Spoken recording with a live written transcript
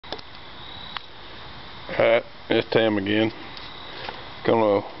Alright, it's Tam again.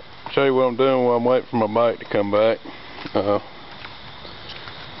 Gonna show you what I'm doing while I'm waiting for my bike to come back. I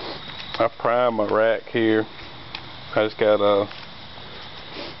prime my rack here. I just got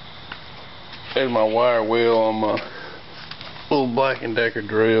there's my wire wheel on my little Black & Decker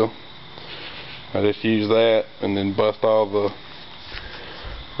drill. I just use that and then bust all the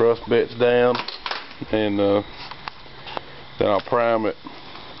rust bits down, and then I'll prime it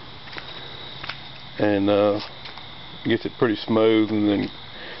and gets it pretty smooth, and then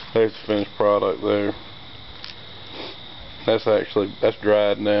there's the finished product there. That's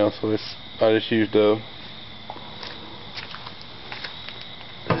dried now, so I just used a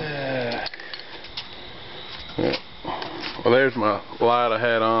well, there's my light I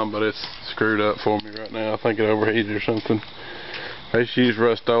had on, but it's screwed up for me right now. I think it overheated or something. I just used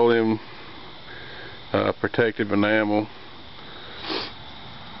Rust-Oleum protective enamel.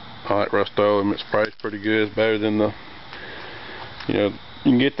 I like Rust-Oleum. It sprays pretty good. It's better than the, you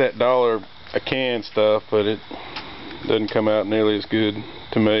can get that $1 a can stuff, but it doesn't come out nearly as good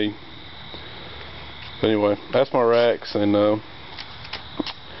to me. But anyway, that's my racks, and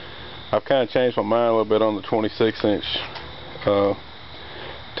I've kind of changed my mind a little bit on the 26-inch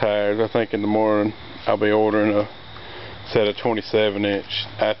tires. I think in the morning I'll be ordering a set of 27-inch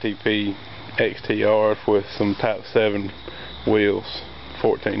ITP XTRs with some Type 7 wheels,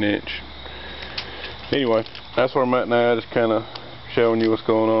 14-inch. Anyway, that's where I'm at now, just kind of showing you what's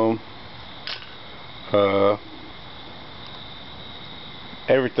going on.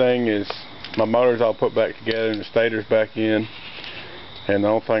 Everything is, my motor's all put back together and the stator's back in, and the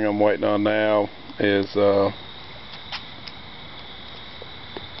only thing I'm waiting on now is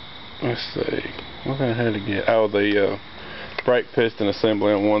let's see, what I had to get, the brake piston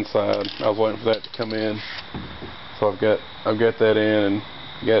assembly on one side. I was waiting for that to come in, so I've got that in and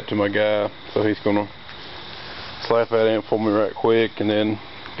got it to my guy, so he's gonna slap that in for me right quick, and then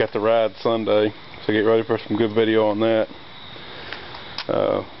got the ride Sunday, so get ready for some good video on that.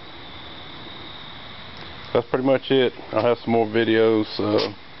 That's pretty much it. I'll have some more videos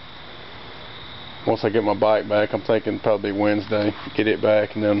once I get my bike back. I'm thinking probably Wednesday, get it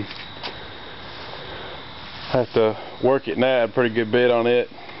back, and then I have to work it now a pretty good bit on it,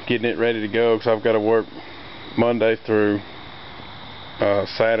 getting it ready to go, because I've got to work Monday through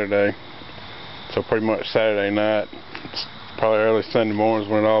Saturday. So pretty much Saturday night, it's probably early Sunday mornings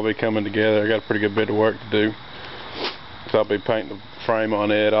when it'll all be coming together. I got a pretty good bit of work to do. So I'll be painting the frame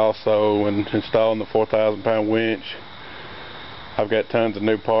on it also, and installing the 4,000-pound winch. I've got tons of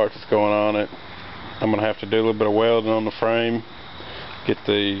new parts that's going on it. I'm going to have to do a little bit of welding on the frame, get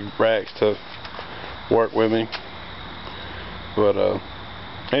the racks to work with me. But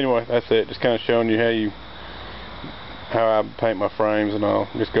anyway, that's it. Just kind of showing you how I paint my frames and all.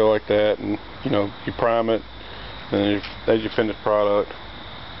 Just go like that, and you prime it, and there's your finished product.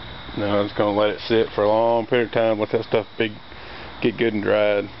 Now I'm just going to let it sit for a long period of time, let that stuff get good and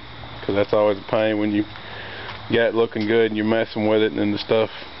dried, because that's always a pain when you got it looking good and you're messing with it, and then the stuff,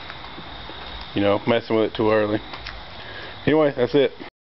 messing with it too early. Anyway, that's it.